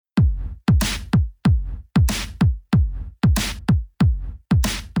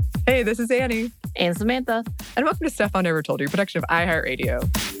Hey, this is Annie. And Samantha. And welcome to Stuff I Never Told You, production of iHeartRadio.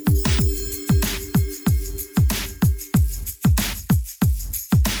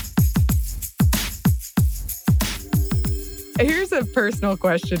 Here's a personal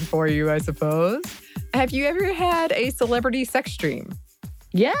question for you, I suppose. Have you ever had a celebrity sex dream?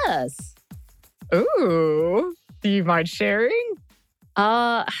 Yes. Ooh. Do you mind sharing?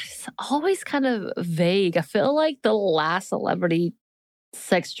 It's always kind of vague. I feel like the last celebrity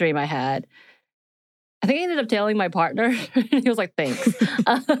sex dream I had, I think I ended up telling my partner. He was like, thanks.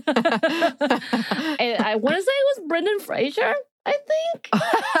 And I want to say it was Brendan Fraser, I think.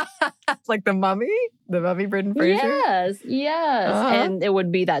 Like the mummy? The mummy Brendan Fraser? Yes. Uh-huh. And it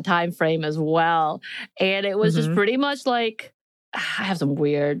would be that time frame as well. And it was just pretty much like, I have some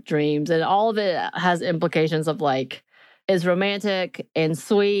weird dreams. And all of it has implications of like, it's romantic and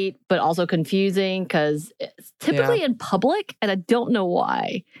sweet, but also confusing because it's typically in public. And I don't know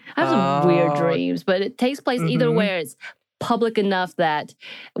why. I have some weird dreams, but it takes place either where it's public enough that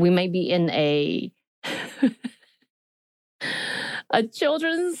we may be in a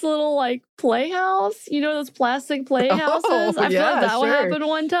children's little like playhouse, you know, those plastic playhouses. I feel like that would happen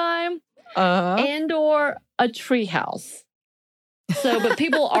one time. And or a tree house. So, but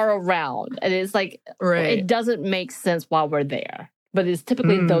people are around and it's like, it doesn't make sense while we're there. But it's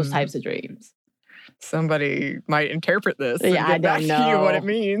typically those types of dreams. Somebody might interpret this. Yeah, I don't know you what it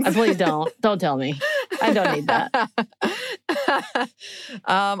means. Please don't. Don't tell me. I don't need that.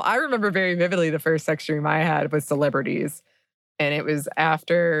 I remember very vividly the first sex dream I had with celebrities. And it was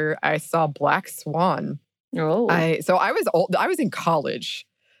after I saw Black Swan. Oh. So I was old. I was in college.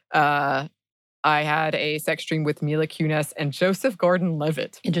 I had a sex dream with Mila Kunis and Joseph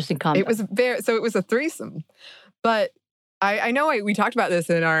Gordon-Levitt. Interesting combo. It was it was a threesome. But I know we talked about this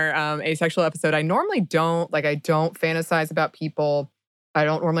in our asexual episode. I normally don't fantasize about people. I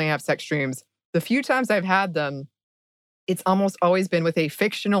don't normally have sex dreams. The few times I've had them, it's almost always been with a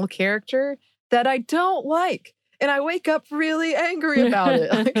fictional character that I don't like. And I wake up really angry about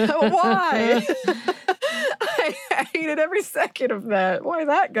it. Like, why? I hated every second of that. Why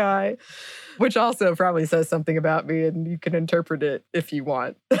that guy? Which also probably says something about me, and you can interpret it if you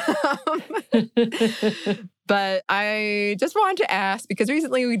want. But I just wanted to ask, because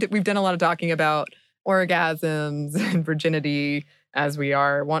recently we've done a lot of talking about orgasms and virginity, as we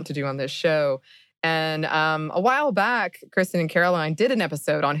want to do on this show. And a while back, Kristen and Caroline did an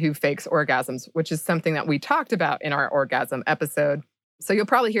episode on who fakes orgasms, which is something that we talked about in our orgasm episode. So you'll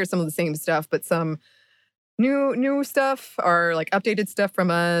probably hear some of the same stuff, but some new stuff or like updated stuff from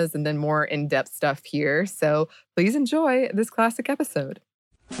us, and then more in-depth stuff here. So please enjoy this classic episode.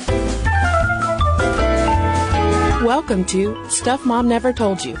 Welcome to Stuff Mom Never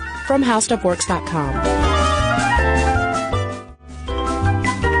Told You from HowStuffWorks.com.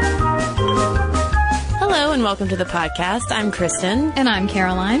 Hello and welcome to the podcast. I'm Kristen. And I'm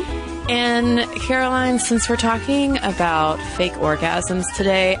Caroline. And Caroline, since we're talking about fake orgasms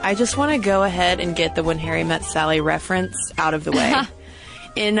today, I just want to go ahead and get the When Harry Met Sally reference out of the way.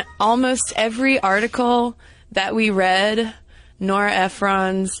 In almost every article that we read, Nora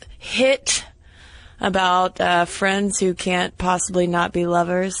Ephron's hit about friends who can't possibly not be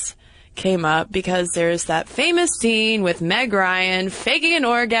lovers came up because there's that famous scene with Meg Ryan faking an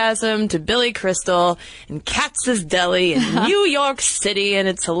orgasm to Billy Crystal in Katz's Deli in New York City, and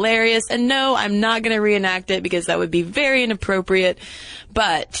it's hilarious. And no, I'm not going to reenact it because that would be very inappropriate,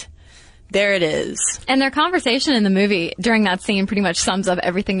 but there it is. And their conversation in the movie during that scene pretty much sums up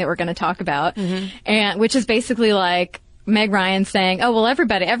everything that we're going to talk about, and which is basically like Meg Ryan saying, oh, well,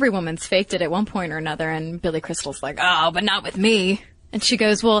 every woman's faked it at one point or another, and Billy Crystal's like, oh, but not with me. And she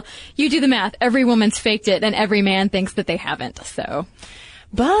goes, well, you do the math. Every woman's faked it, and every man thinks that they haven't, so.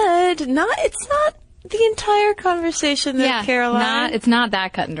 But it's not the entire conversation that Caroline. It's not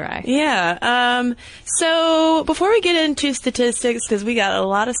that cut and dry. Yeah. So before we get into statistics, because we got a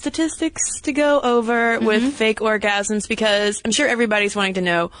lot of statistics to go over with fake orgasms, because I'm sure everybody's wanting to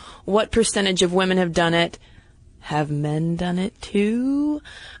know what percentage of women have done it. Have men done it too?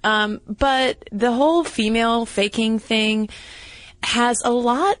 But the whole female faking thing has a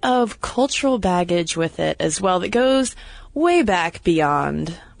lot of cultural baggage with it as well that goes way back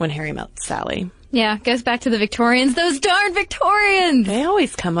beyond When Harry Met Sally. Yeah, goes back to the Victorians. Those darn Victorians! They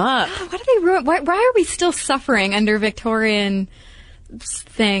always come up. Why do they ruin? Why are we still suffering under Victorian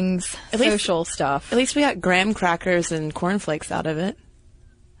things, social stuff? At least we got graham crackers and cornflakes out of it.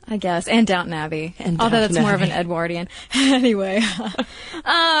 I guess, and Downton Abbey. Although that's more of an Edwardian. Anyway.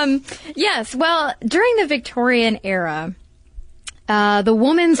 Yes, well, during the Victorian era, the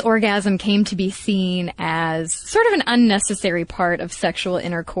woman's orgasm came to be seen as sort of an unnecessary part of sexual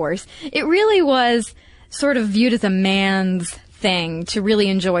intercourse. It really was sort of viewed as a man's thing to really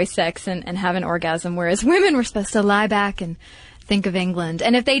enjoy sex and have an orgasm, whereas women were supposed to lie back and think of England.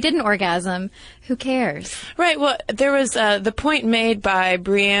 And if they didn't orgasm, who cares? Right. Well, there was the point made by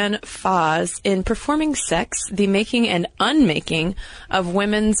Brienne Foz in Performing Sex, the Making and Unmaking of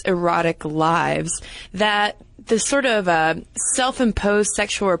Women's Erotic Lives, that the sort of self-imposed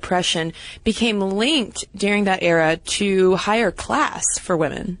sexual repression became linked during that era to higher class for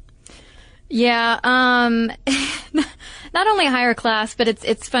women. Yeah, not only higher class, but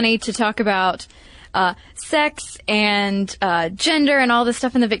it's funny to talk about sex and gender and all this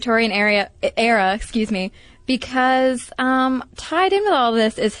stuff in the Victorian era, because tied in with all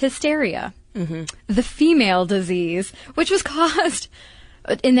this is hysteria, the female disease, which was caused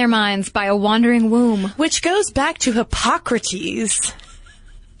in their minds by a wandering womb. Which goes back to Hippocrates.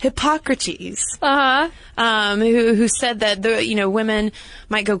 Who said that women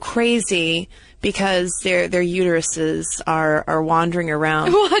might go crazy because their uteruses are wandering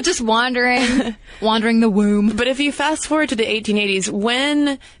around. Just wandering the womb. But if you fast forward to the 1880s,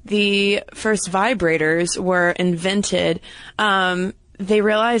 when the first vibrators were invented, they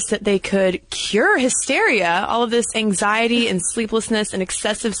realized that they could cure hysteria, all of this anxiety and sleeplessness and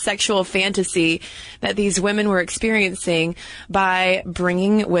excessive sexual fantasy that these women were experiencing by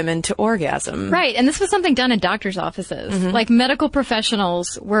bringing women to orgasm. Right. And this was something done in doctors' offices. Like medical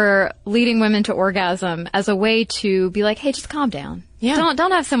professionals were leading women to orgasm as a way to be like, hey, just calm down. Yeah.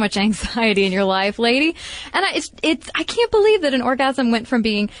 Don't have so much anxiety in your life, lady. And I can't believe that an orgasm went from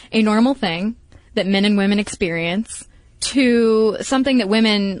being a normal thing that men and women experience to something that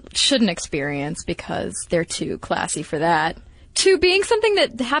women shouldn't experience because they're too classy for that, to being something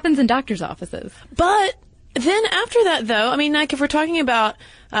that happens in doctors' offices. But then after that, though, I mean, like if we're talking about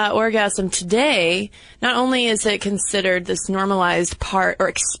orgasm today, not only is it considered this normalized part or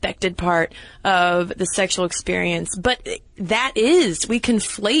expected part of the sexual experience, but we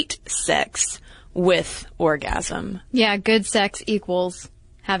conflate sex with orgasm. Yeah, good sex equals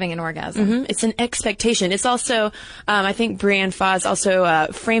having an orgasm. It's an expectation. It's also, I think Brienne Foz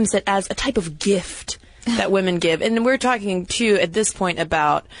also frames it as a type of gift that women give. And we're talking, too, at this point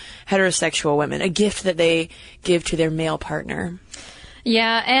about heterosexual women, a gift that they give to their male partner.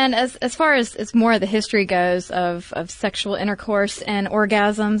 Yeah, and as far as more of the history goes of sexual intercourse and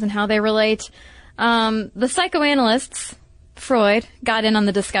orgasms and how they relate, the psychoanalysts, Freud, got in on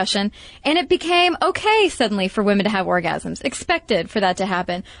the discussion, and it became okay suddenly for women to have orgasms. Expected for that to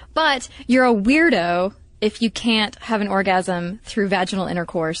happen. But you're a weirdo if you can't have an orgasm through vaginal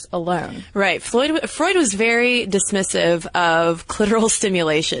intercourse alone. Right. Freud was very dismissive of clitoral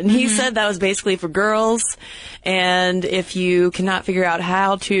stimulation. He said that was basically for girls, and if you cannot figure out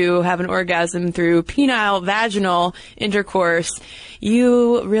how to have an orgasm through penile vaginal intercourse,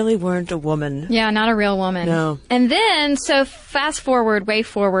 you really weren't a woman. Yeah, not a real woman. No. And then, so way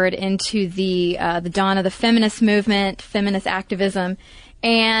forward into the dawn of the feminist movement, feminist activism.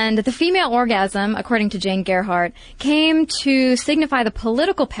 And the female orgasm, according to Jane Gerhardt, came to signify the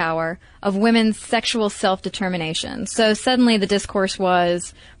political power of women's sexual self-determination. So suddenly the discourse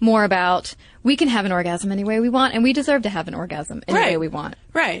was more about, we can have an orgasm any way we want, and we deserve to have an orgasm any way we want.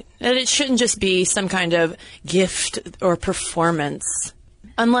 Right. And it shouldn't just be some kind of gift or performance.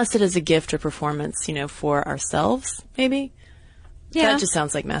 Unless it is a gift or performance, for ourselves, maybe. Yeah. That just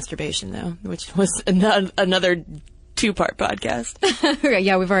sounds like masturbation, though, which was another 2-part podcast.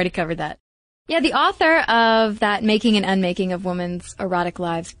 Yeah, we've already covered that. Yeah, the author of that Making and Unmaking of Women's Erotic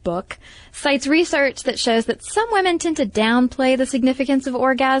Lives book cites research that shows that some women tend to downplay the significance of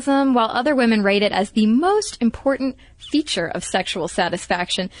orgasm, while other women rate it as the most important feature of sexual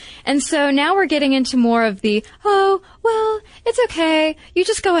satisfaction. And so now we're getting into more of the, oh, well, it's okay, you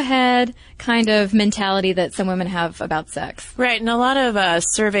just go ahead kind of mentality that some women have about sex. Right, and a lot of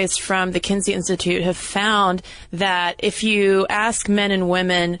surveys from the Kinsey Institute have found that if you ask men and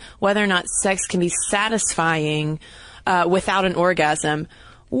women whether or not sex can be satisfying without an orgasm,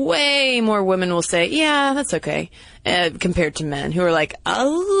 way more women will say, yeah, that's okay, compared to men who are like,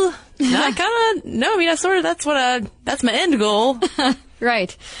 oh, that's my end goal.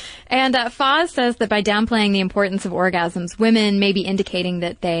 Right. And Foz says that by downplaying the importance of orgasms, women may be indicating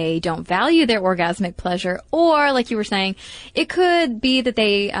that they don't value their orgasmic pleasure, or, like you were saying, it could be that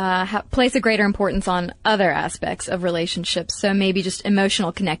they place a greater importance on other aspects of relationships, so maybe just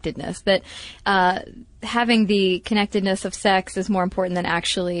emotional connectedness, that having the connectedness of sex is more important than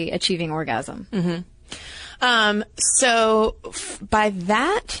actually achieving orgasm. So by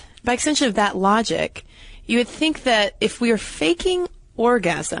extension of that logic, you would think that if we are faking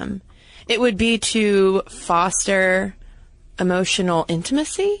orgasm, it would be to foster emotional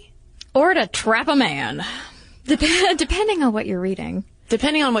intimacy? Or to trap a man. Depending on what you're reading.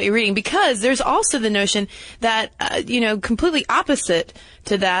 Depending on what you're reading, because there's also the notion that, completely opposite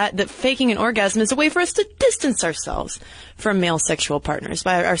to that faking an orgasm is a way for us to distance ourselves from male sexual partners.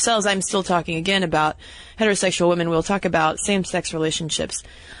 By ourselves, I'm still talking again about heterosexual women. We'll talk about same-sex relationships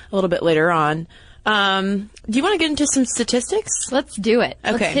a little bit later on. Do you want to get into some statistics? Let's do it.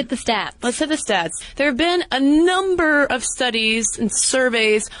 Okay. Let's hit the stats. Let's hit the stats. There have been a number of studies and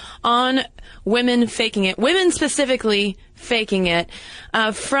surveys on women faking it, women specifically faking it.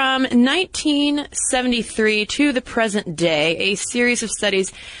 From 1973 to the present day, a series of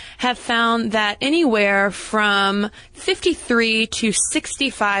studies have found that anywhere from 53 to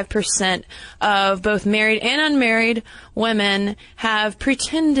 65% of both married and unmarried women have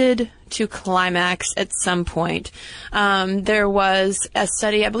pretended to climax at some point. There was a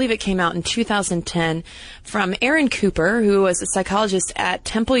study, I believe it came out in 2010, from Erin Cooper, who was a psychologist at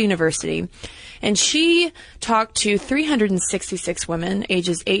Temple University. And she talked to 366 women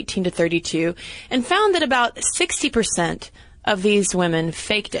ages 18 to 32 and found that about 60% of these women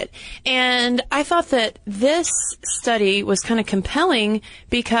faked it. And I thought that this study was kind of compelling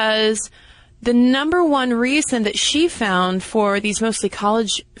because the number one reason that she found for these mostly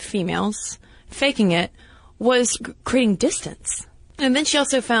college females faking it was creating distance. And then she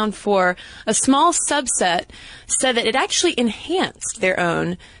also found for a small subset said that it actually enhanced their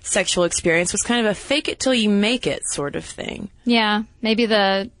own sexual experience, was kind of a fake it till you make it sort of thing. Yeah, maybe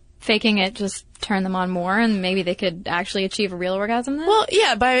the faking it just turned them on more, and maybe they could actually achieve a real orgasm then? Well,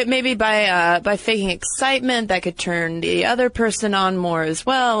 yeah, by faking excitement, that could turn the other person on more as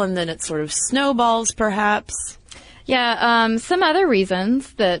well, and then it sort of snowballs, perhaps. Yeah, some other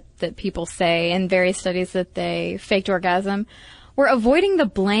reasons that people say in various studies that they faked orgasm were avoiding the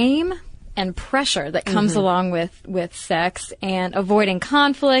blame and pressure that comes along with sex, and avoiding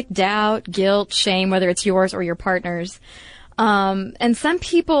conflict, doubt, guilt, shame, whether it's yours or your partner's. And some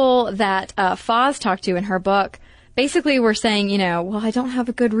people that Foz talked to in her book basically were saying, well, I don't have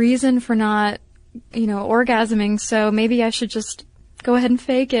a good reason for not, orgasming, so maybe I should just go ahead and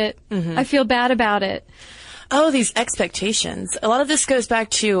fake it. I feel bad about it. Oh, these expectations. A lot of this goes back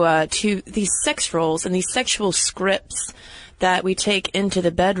to these sex roles and these sexual scripts that we take into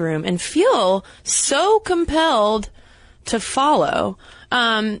the bedroom and feel so compelled to follow.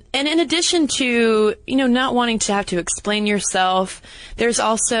 And in addition to, not wanting to have to explain yourself, there's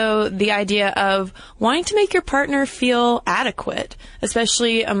also the idea of wanting to make your partner feel adequate,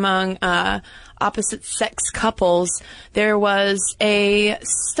 especially among opposite sex couples. There was a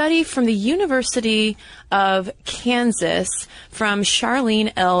study from the University of Kansas from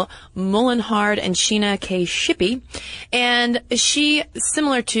Charlene L. Mullenhard and Sheena K. Shippey. And she,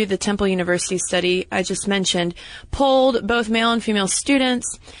 similar to the Temple University study I just mentioned, polled both male and female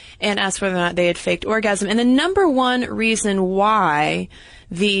students and asked whether or not they had faked orgasm. And the number one reason why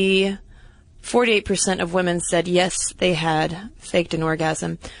the 48% of women said yes, they had faked an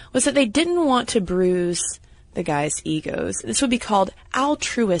orgasm was that they didn't want to bruise the guy's egos. This would be called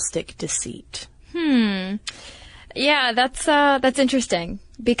altruistic deceit. Yeah, that's interesting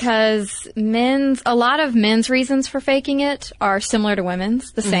because a lot of men's reasons for faking it are similar to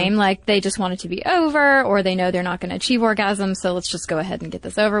women's. The same, like they just want it to be over, or they know they're not going to achieve orgasm, so let's just go ahead and get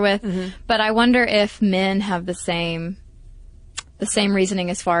this over with. But I wonder if men have the same reasoning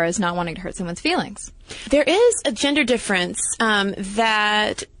as far as not wanting to hurt someone's feelings. There is a gender difference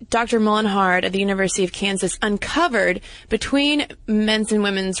that Dr. Mullenhard at the University of Kansas uncovered between men's and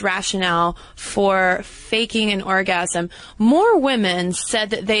women's rationale for faking an orgasm. More women said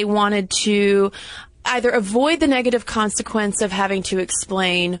that they wanted to either avoid the negative consequence of having to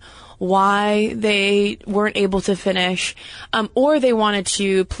explain why they weren't able to finish, or they wanted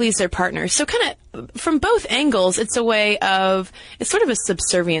to please their partners. So kind of from both angles, it's sort of a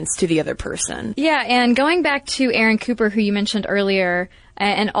subservience to the other person. Yeah, and going back to Erin Cooper, who you mentioned earlier,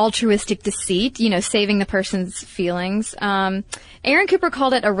 an altruistic deceit, saving the person's feelings. Erin Cooper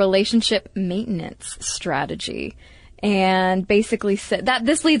called it a relationship maintenance strategy. And basically said that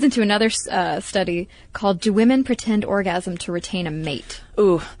this leads into another study called "Do Women Pretend Orgasm to Retain a Mate?"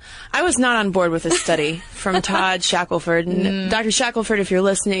 Ooh, I was not on board with this study from Todd Shackelford. And Dr. Shackelford, if you're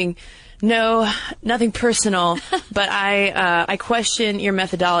listening, no, nothing personal, but I question your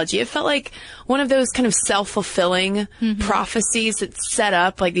methodology. It felt like one of those kind of self-fulfilling prophecies that's set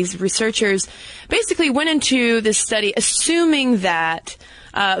up. Like these researchers basically went into this study assuming that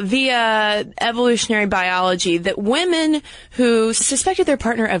via evolutionary biology that women who suspected their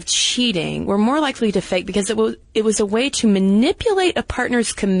partner of cheating were more likely to fake because it was a way to manipulate a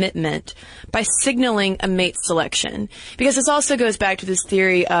partner's commitment by signaling a mate selection. Because this also goes back to this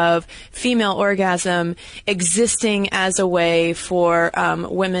theory of female orgasm existing as a way for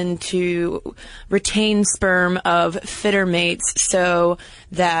women to retain sperm of fitter mates, so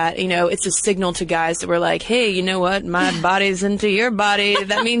that, it's a signal to guys that were like, hey, you know what? My body's into your body.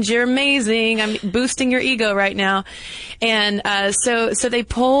 That means you're amazing. I'm boosting your ego right now. And so they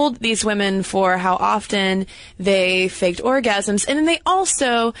polled these women for how often they faked orgasms. And then they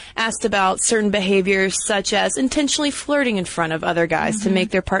also asked about certain behaviors such as intentionally flirting in front of other guys to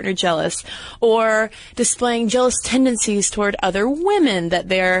make their partner jealous, or displaying jealous tendencies toward other women that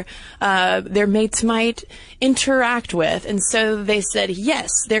their mates might interact with. And so they said, yes,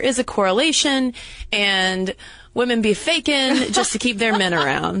 there is a correlation, and women be faking just to keep their men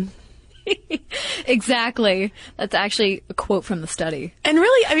around. Exactly. That's actually a quote from the study. And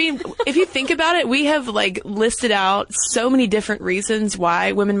really, if you think about it, we have listed out so many different reasons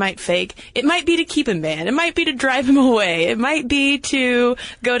why women might fake. It might be to keep a man. It might be to drive him away. It might be to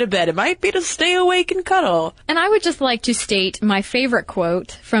go to bed. It might be to stay awake and cuddle. And I would just like to state my favorite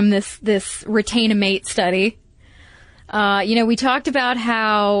quote from this retain a mate study. We talked about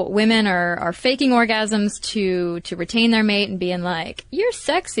how women are faking orgasms to retain their mate and being like, you're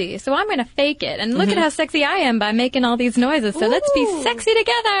sexy, so I'm going to fake it. And look at how sexy I am by making all these noises. So let's be sexy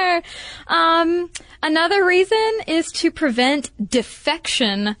together. Another reason is to prevent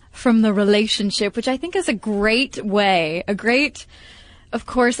defection from the relationship, which I think is a great way, of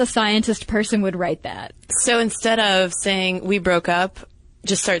course, a scientist person would write that. So instead of saying we broke up,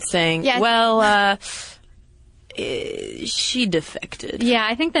 just start saying, she defected. Yeah,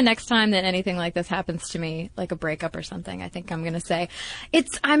 I think the next time that anything like this happens to me, like a breakup or something, I think I'm going to say,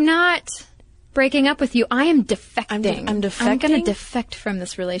 I'm not breaking up with you. I am defecting. I'm defecting? I'm going to defect from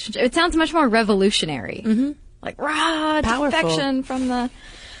this relationship. It sounds much more revolutionary. Mm-hmm. Like, defection from the...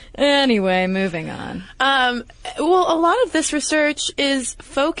 Anyway, moving on. Well, a lot of this research is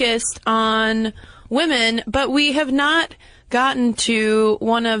focused on women, but we have not gotten to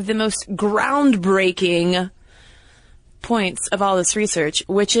one of the most groundbreaking points of all this research,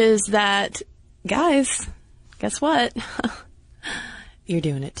 which is that, guys, guess what? You're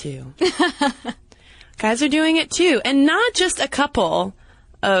doing it too. Guys are doing it too. And not just a couple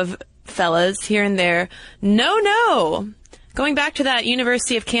of fellas here and there. No. Going back to that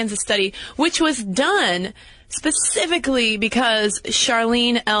University of Kansas study, which was done specifically because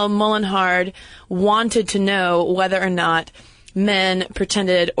Charlene L. Mullenhard wanted to know whether or not men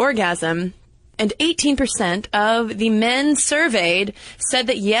pretended orgasm. And 18% of the men surveyed said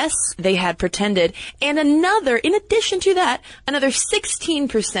that yes, they had pretended. And in addition to that, another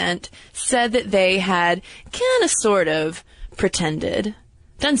 16% said that they had kind of sort of pretended.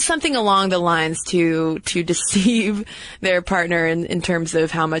 Done something along the lines to deceive their partner in terms of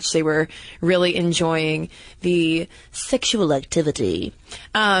how much they were really enjoying the sexual activity.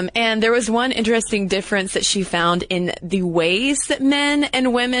 And there was one interesting difference that she found in the ways that men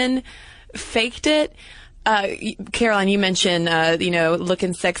and women faked it. Caroline, you mentioned,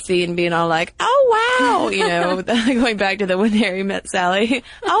 looking sexy and being all like, oh, wow, going back to the When Harry Met Sally.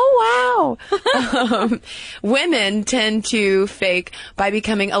 Oh, wow. Women tend to fake by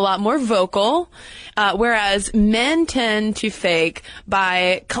becoming a lot more vocal, whereas men tend to fake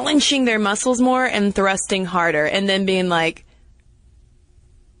by clenching their muscles more and thrusting harder and then being like,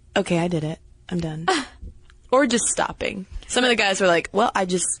 okay, I did it. I'm done. Or just stopping. Some of the guys were like, well, I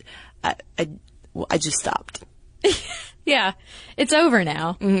just stopped. Yeah, it's over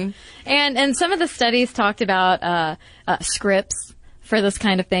now. Mm-hmm. And some of the studies talked about scripts for this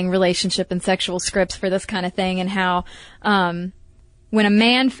kind of thing, relationship and sexual scripts for this kind of thing, and how when a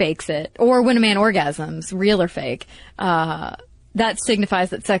man fakes it, or when a man orgasms, real or fake, that signifies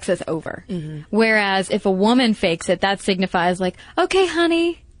that sex is over. Mm-hmm. Whereas if a woman fakes it, that signifies like, okay,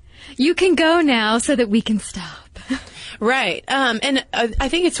 honey, you can go now so that we can stop. Right. And I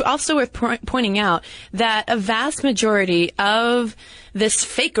think it's also worth pointing out that a vast majority of this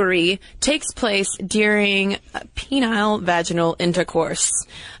fakery takes place during penile vaginal intercourse.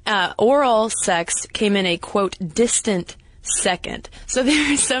 Oral sex came in a, quote, distant second. So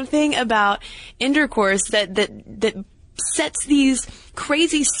there is something about intercourse that sets these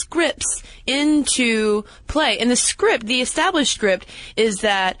crazy scripts into play. And the established script is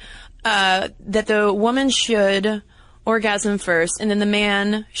that the woman should orgasm first, and then the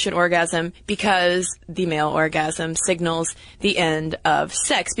man should orgasm because the male orgasm signals the end of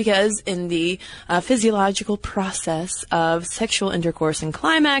sex. Because in the physiological process of sexual intercourse and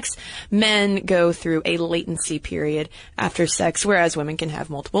climax, men go through a latency period after sex, whereas women can have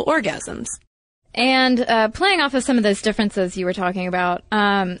multiple orgasms. And playing off of some of those differences you were talking about,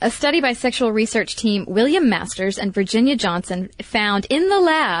 a study by sexual research team William Masters and Virginia Johnson found in the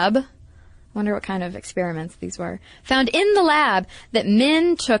lab, I wonder what kind of experiments these were, found in the lab that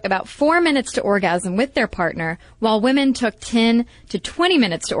men took about 4 minutes to orgasm with their partner, while women took 10 to 20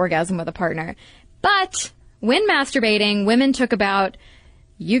 minutes to orgasm with a partner. But when masturbating, women took about,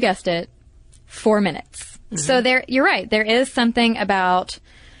 you guessed it, 4 minutes. Mm-hmm. So you're right, there is something about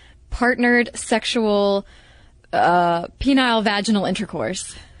partnered sexual penile vaginal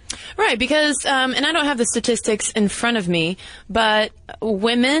intercourse. Right, because, and I don't have the statistics in front of me, but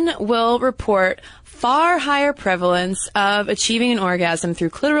women will report far higher prevalence of achieving an orgasm through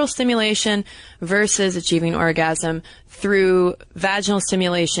clitoral stimulation versus achieving an orgasm through vaginal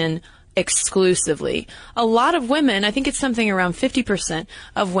stimulation exclusively. A lot of women, I think it's something around 50%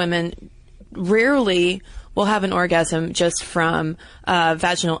 of women, rarely will have an orgasm just from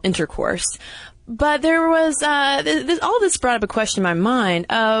vaginal intercourse. But there was all this brought up a question in my mind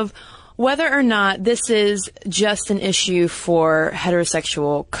of whether or not this is just an issue for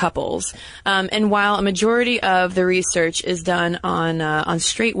heterosexual couples. And while a majority of the research is done on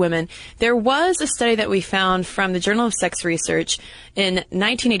straight women, there was a study that we found from the Journal of Sex Research in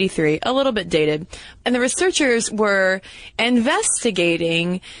 1983, a little bit dated, and the researchers were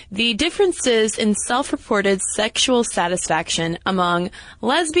investigating the differences in self-reported sexual satisfaction among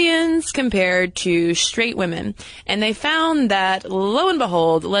lesbians compared to straight women. And they found that, lo and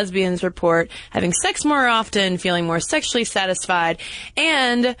behold, lesbians report having sex more often, feeling more sexually satisfied,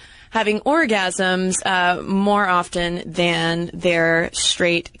 and having orgasms more often than their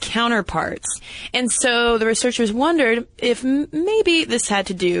straight counterparts. And so the researchers wondered if maybe this had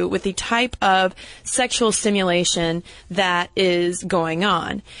to do with the type of sexual stimulation that is going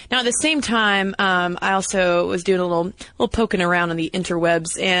on. Now, at the same time, I also was doing a little poking around on the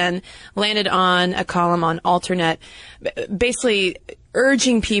interwebs and landed on a column on Alternet, basically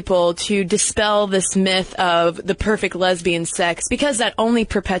urging people to dispel this myth of the perfect lesbian sex, because that only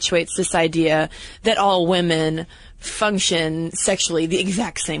perpetuates this idea that all women function sexually the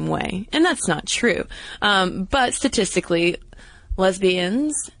exact same way. And that's not true. But statistically,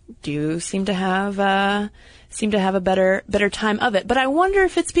 lesbians do seem to have a better time of it. But I wonder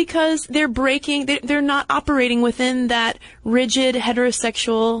if it's because they're not operating within that rigid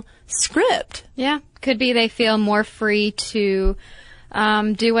heterosexual script. Yeah. Could be they feel more free to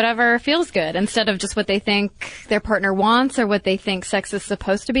do whatever feels good instead of just what they think their partner wants or what they think sex is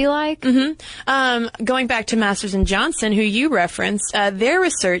supposed to be like. Mm-hmm. Going back to Masters and Johnson, who you referenced, their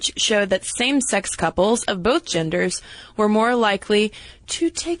research showed that same-sex couples of both genders were more likely to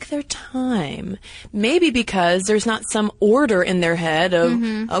take their time. Maybe because there's not some order in their head of,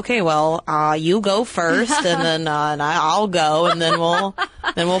 okay, well, you go first, and then I'll go, and then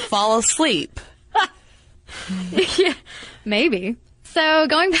we'll fall asleep. Yeah, maybe. So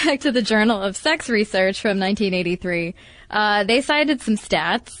going back to the Journal of Sex Research from 1983, they cited some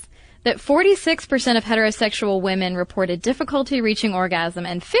stats that 46% of heterosexual women reported difficulty reaching orgasm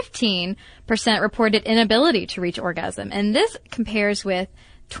and 15% reported inability to reach orgasm. And this compares with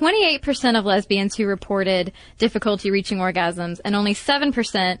 28% of lesbians who reported difficulty reaching orgasms and only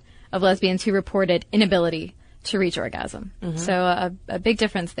 7% of lesbians who reported inability to reach orgasm. Mm-hmm. So a big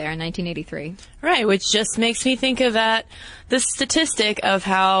difference there in 1983. Right, which just makes me think of the statistic of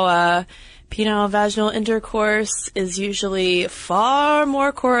how penile vaginal intercourse is usually far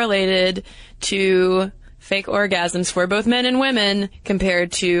more correlated to fake orgasms for both men and women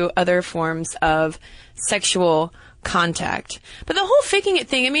compared to other forms of sexual contact. But the whole faking it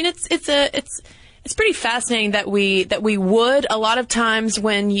thing, I mean, it's pretty fascinating that we would, a lot of times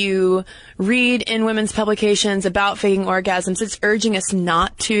when you read in women's publications about faking orgasms, it's urging us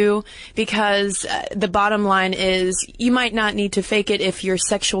not to, because the bottom line is you might not need to fake it if your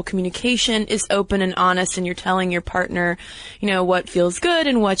sexual communication is open and honest and you're telling your partner, what feels good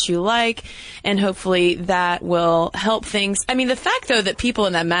and what you like, and hopefully that will help things. I mean, the fact, though, that people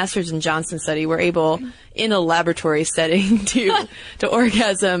in that Masters and Johnson study were able, in a laboratory setting, to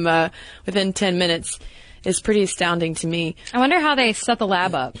orgasm within 10 minutes is pretty astounding to me. I wonder how they set the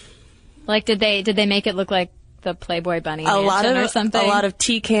lab up. Like, did they make it look like the Playboy Bunny mansion or something? A lot of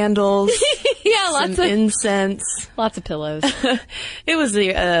tea candles. Yeah, lots of incense. Lots of pillows. It was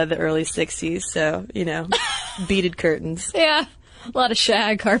the early 60s, so, beaded curtains. Yeah, a lot of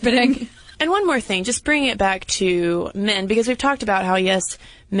shag carpeting. And one more thing, just bringing it back to men, because we've talked about how, yes,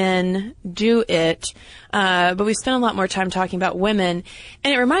 men do it, but we spent a lot more time talking about women.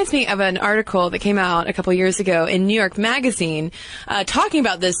 And it reminds me of an article that came out a couple years ago in New York Magazine, talking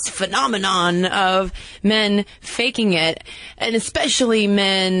about this phenomenon of men faking it, and especially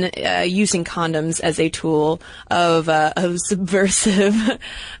men using condoms as a tool of subversive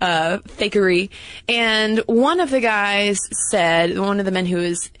fakery. And one of the guys said, one of the men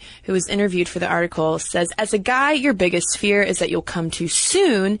who was interviewed for the article says, as a guy, your biggest fear is that you'll come too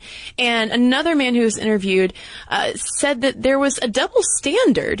soon. And another man who was interviewed said that there was a double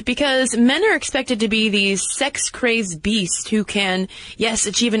standard because men are expected to be these sex-crazed beasts who can, yes,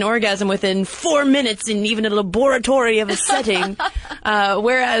 achieve an orgasm within 4 minutes in even a laboratory of a setting,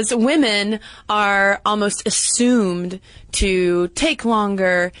 whereas women are almost assumed to take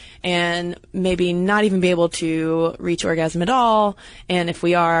longer and maybe not even be able to reach orgasm at all. And if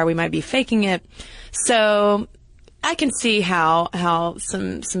we are, we might be faking it. So I can see how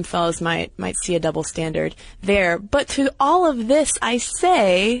some fellas might see a double standard there. But to all of this, I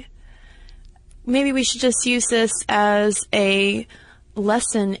say maybe we should just use this as a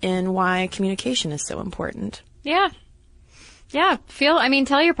lesson in why communication is so important. Yeah. Yeah.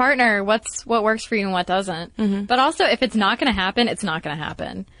 Tell your partner what works for you and what doesn't. Mm-hmm. But also, if it's not going to happen, it's not going to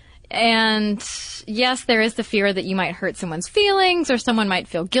happen. And yes, there is the fear that you might hurt someone's feelings or someone might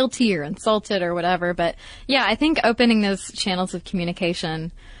feel guilty or insulted or whatever. But yeah, I think opening those channels of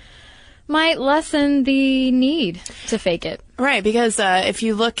communication might lessen the need to fake it. Right, because if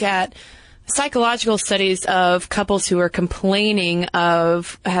you look at psychological studies of couples who are complaining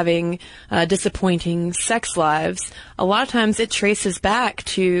of having disappointing sex lives, a lot of times it traces back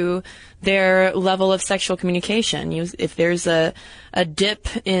to their level of sexual communication. If there's a dip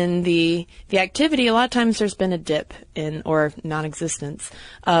in the activity, a lot of times there's been a dip in or non-existence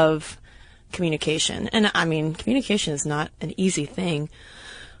of communication. And I mean, communication is not an easy thing,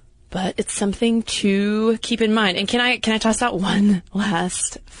 but it's something to keep in mind. And can I toss out one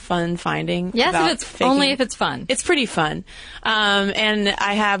last fun finding? Yes, only if it's fun. It's pretty fun. And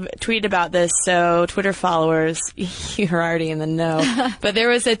I have tweeted about this, so Twitter followers, you're already in the know. But there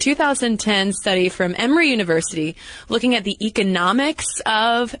was a 2010 study from Emory University looking at the economics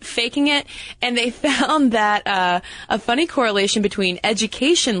of faking it, and they found that a funny correlation between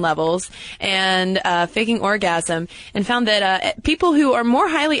education levels and faking orgasm, and found that people who are more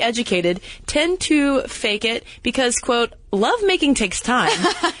highly educated tend to fake it because, quote, lovemaking takes time.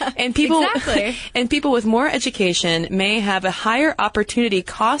 And people exactly. And people with more education may have a higher opportunity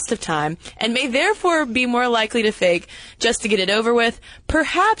cost of time and may therefore be more likely to fake just to get it over with.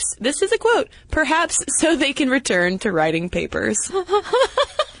 Perhaps, this is a quote, perhaps so they can return to writing papers.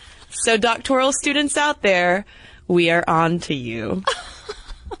 So doctoral students out there, we are on to you.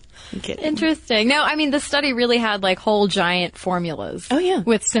 Interesting. No, the study really had whole giant formulas. Oh, yeah.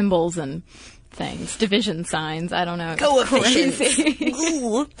 With symbols and things, division signs. I don't know. Coefficients.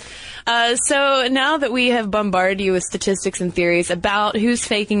 So now that we have bombarded you with statistics and theories about who's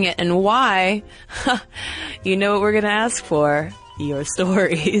faking it and why, you know what we're going to ask for. Your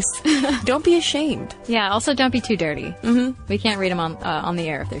stories. Don't be ashamed. Yeah, also don't be too dirty. Mm-hmm. We can't read them on the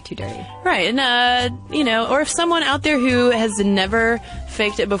air if they're too dirty. Right, and or if someone out there who has never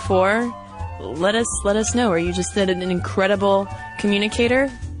faked it before, let us know. Are you just an incredible communicator?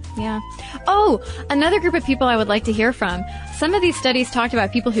 Yeah. Oh, another group of people I would like to hear from. Some of these studies talked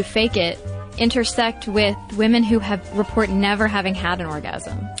about people who fake it intersect with women who report never having had an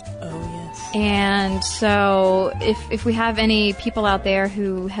orgasm. And so if we have any people out there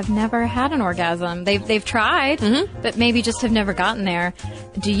who have never had an orgasm, they've tried, mm-hmm. but maybe just have never gotten there,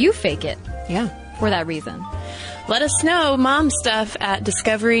 do you fake it? Yeah. For that reason. Let us know,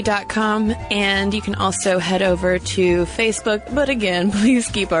 momstuff@discovery.com, and you can also head over to Facebook. But again, please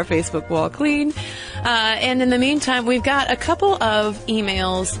keep our Facebook wall clean. And in the meantime, we've got a couple of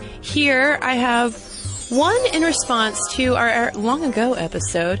emails here. I have one in response to our long ago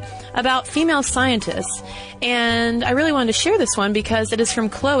episode about female scientists. And I really wanted to share this one because it is from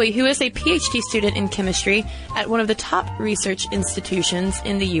Chloe, who is a PhD student in chemistry at one of the top research institutions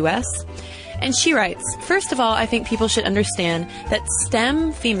in the U.S. And she writes, first of all, I think people should understand that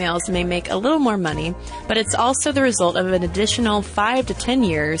STEM females may make a little more money, but it's also the result of an additional 5 to 10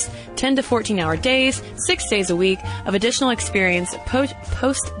 years, 10 to 14-hour days, 6 days a week of additional experience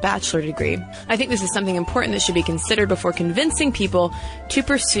post-bachelor degree. I think this is something important that should be considered before convincing people to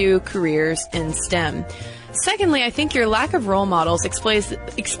pursue careers in STEM. Secondly, I think your lack of role models explains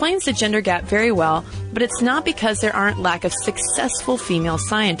the gender gap very well, but it's not because there aren't lack of successful female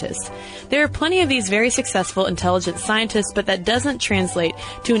scientists. There are plenty of these very successful, intelligent scientists, but that doesn't translate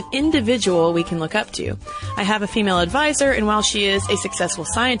to an individual we can look up to. I have a female advisor, and while she is a successful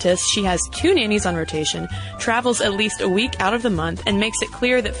scientist, she has 2 nannies on rotation, travels at least a week out of the month, and makes it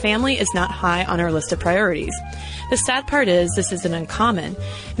clear that family is not high on her list of priorities. The sad part is, this isn't uncommon.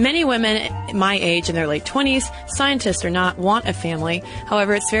 Many women my age, in their late 20s, scientists or not, want a family.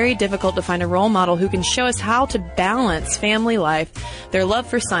 However, it's very difficult to find a role model who can show us how to balance family life, their love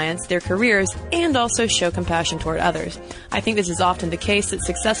for science, their careers, and also show compassion toward others. I think this is often the case that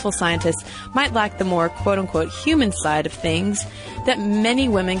successful scientists might lack the more quote-unquote human side of things that many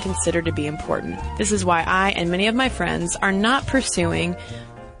women consider to be important. This is why I and many of my friends are not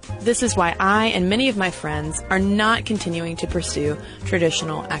continuing to pursue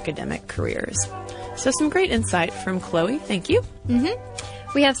traditional academic careers. So some great insight from Chloe. Thank you. Mm-hmm.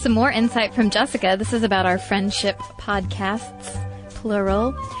 We have some more insight from Jessica. This is about our friendship podcasts,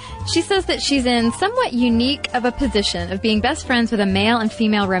 plural. She says that she's in somewhat unique of a position of being best friends with a male and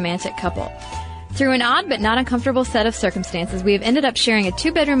female romantic couple. Through an odd but not uncomfortable set of circumstances, we have ended up sharing a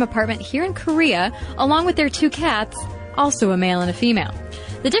 2-bedroom apartment here in Korea, along with their 2 cats, also a male and a female.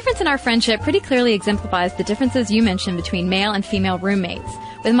 The difference in our friendship pretty clearly exemplifies the differences you mentioned between male and female roommates.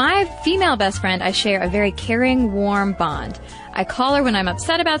 With my female best friend, I share a very caring, warm bond. I call her when I'm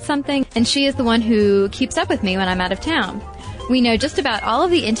upset about something, and she is the one who keeps up with me when I'm out of town. We know just about all of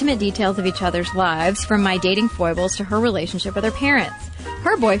the intimate details of each other's lives, from my dating foibles to her relationship with her parents.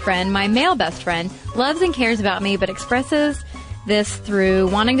 Her boyfriend, my male best friend, loves and cares about me, but expresses this through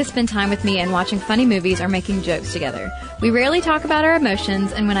wanting to spend time with me and watching funny movies or making jokes together. We rarely talk about our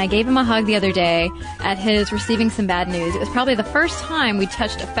emotions, and when I gave him a hug the other day at his receiving some bad news, it was probably the first time we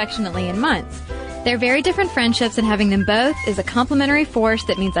touched affectionately in months. They're very different friendships, and having them both is a complementary force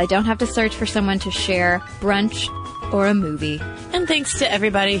that means I don't have to search for someone to share brunch or a movie. And thanks to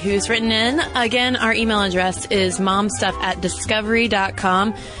everybody who's written in. Again, our email address is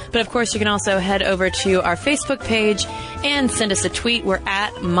momstuff@discovery.com. But of course, you can also head over to our Facebook page and send us a tweet. We're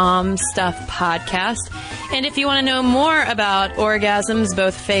at momstuffpodcast. And if you want to know more about orgasms,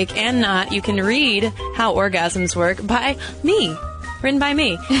 both fake and not, you can read How Orgasms Work by me, written by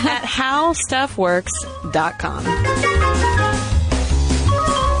me, at howstuffworks.com.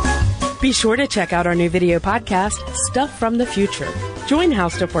 Be sure to check out our new video podcast, Stuff from the Future. Join How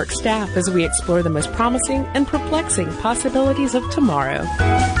Stuff Works staff as we explore the most promising and perplexing possibilities of tomorrow.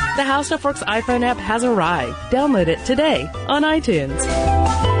 The How Stuff Works iPhone app has arrived. Download it today on iTunes.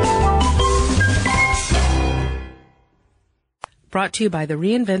 Brought to you by the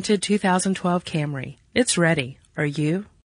reinvented 2012 Camry. It's ready. Are you?